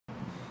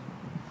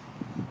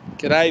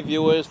G'day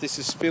viewers, this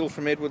is Phil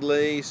from Edward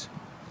Lees.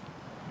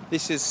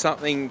 This is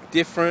something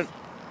different.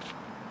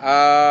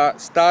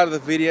 Start of the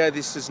video,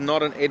 this is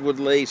not an Edward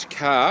Lees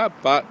car,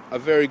 but a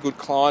very good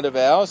client of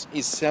ours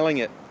is selling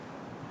it.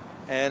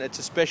 And it's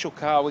a special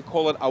car, we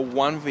call it a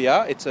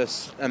Onevia.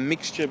 It's a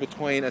mixture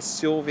between a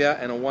Silvia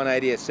and a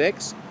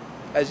 180SX.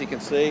 As you can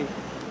see,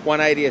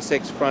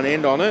 180SX front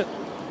end on it,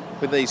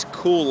 with these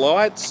cool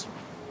lights.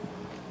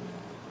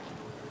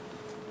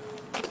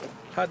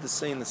 Hard to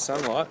see in the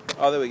sunlight.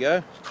 Oh, there we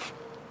go.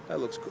 That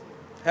looks good.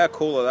 How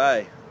cool are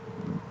they?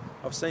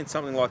 I've seen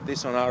something like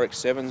this on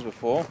RX-7s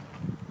before.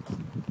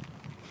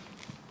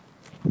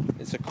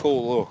 It's a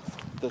cool look.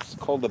 It's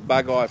called the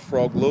bug-eye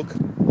frog look.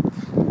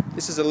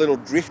 This is a little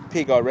drift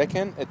pig, I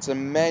reckon. It's a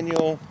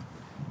manual,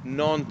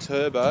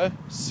 non-turbo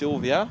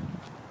Silvia.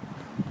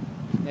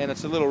 And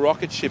it's a little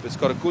rocket ship. It's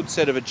got a good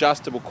set of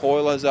adjustable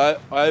coilers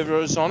over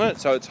us on it,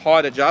 so it's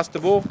height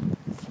adjustable,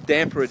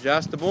 damper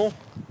adjustable.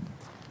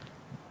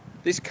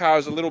 This car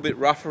is a little bit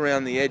rough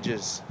around the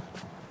edges.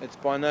 It's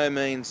by no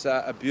means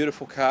a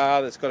beautiful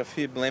car. It's got a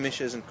few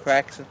blemishes and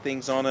cracks and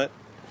things on it.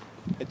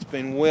 It's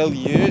been well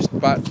used,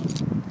 but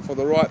for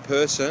the right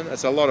person,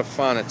 it's a lot of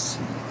fun.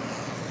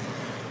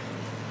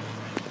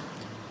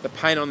 The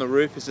paint on the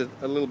roof is a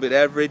little bit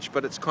average,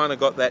 but it's kind of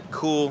got that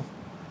cool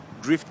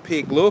drift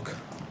pig look.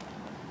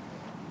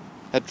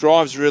 It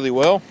drives really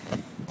well.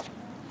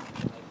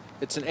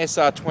 It's an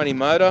SR20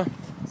 motor.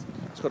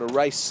 It's got a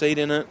race seat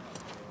in it.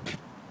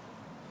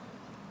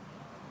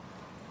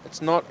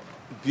 It's not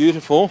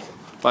beautiful,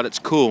 but it's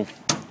cool.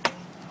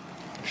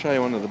 I'll show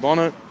you under the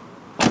bonnet.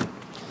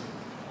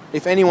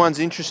 If anyone's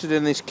interested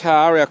in this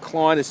car, our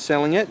client is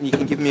selling it, and you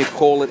can give me a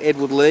call at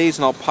Edward Lees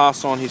and I'll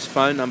pass on his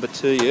phone number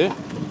to you.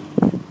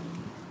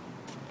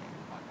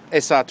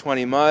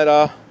 SR20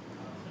 motor,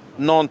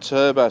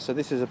 non-turbo, so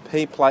this is a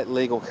P-plate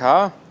legal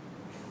car.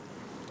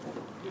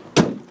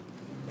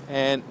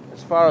 And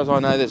as far as I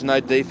know, there's no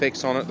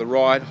defects on it. The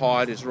ride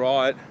height is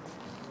right.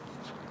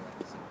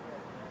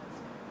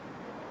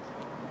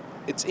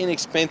 It's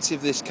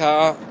inexpensive, this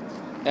car.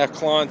 Our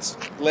client's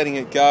letting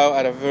it go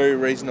at a very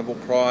reasonable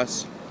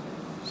price.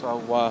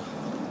 So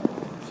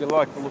if you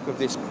like the look of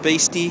this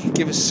beastie,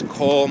 give us a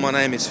call. My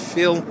name is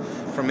Phil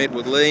from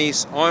Edward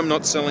Lees. I'm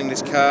not selling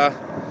this car,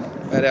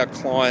 but our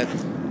client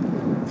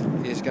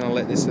is going to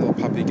let this little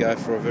puppy go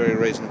for a very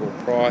reasonable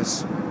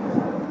price.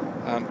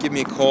 Give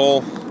me a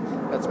call.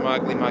 That's my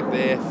ugly mug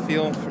there.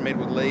 Phil from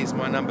Edward Lees.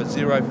 My number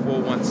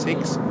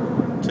 0416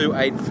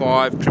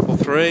 285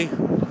 333.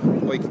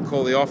 Or you can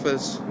call the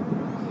office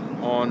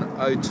on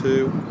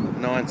 02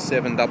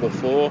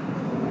 9744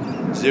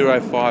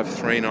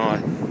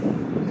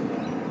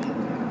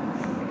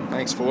 0539.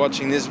 Thanks for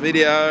watching this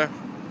video.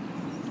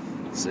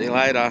 See you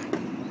later.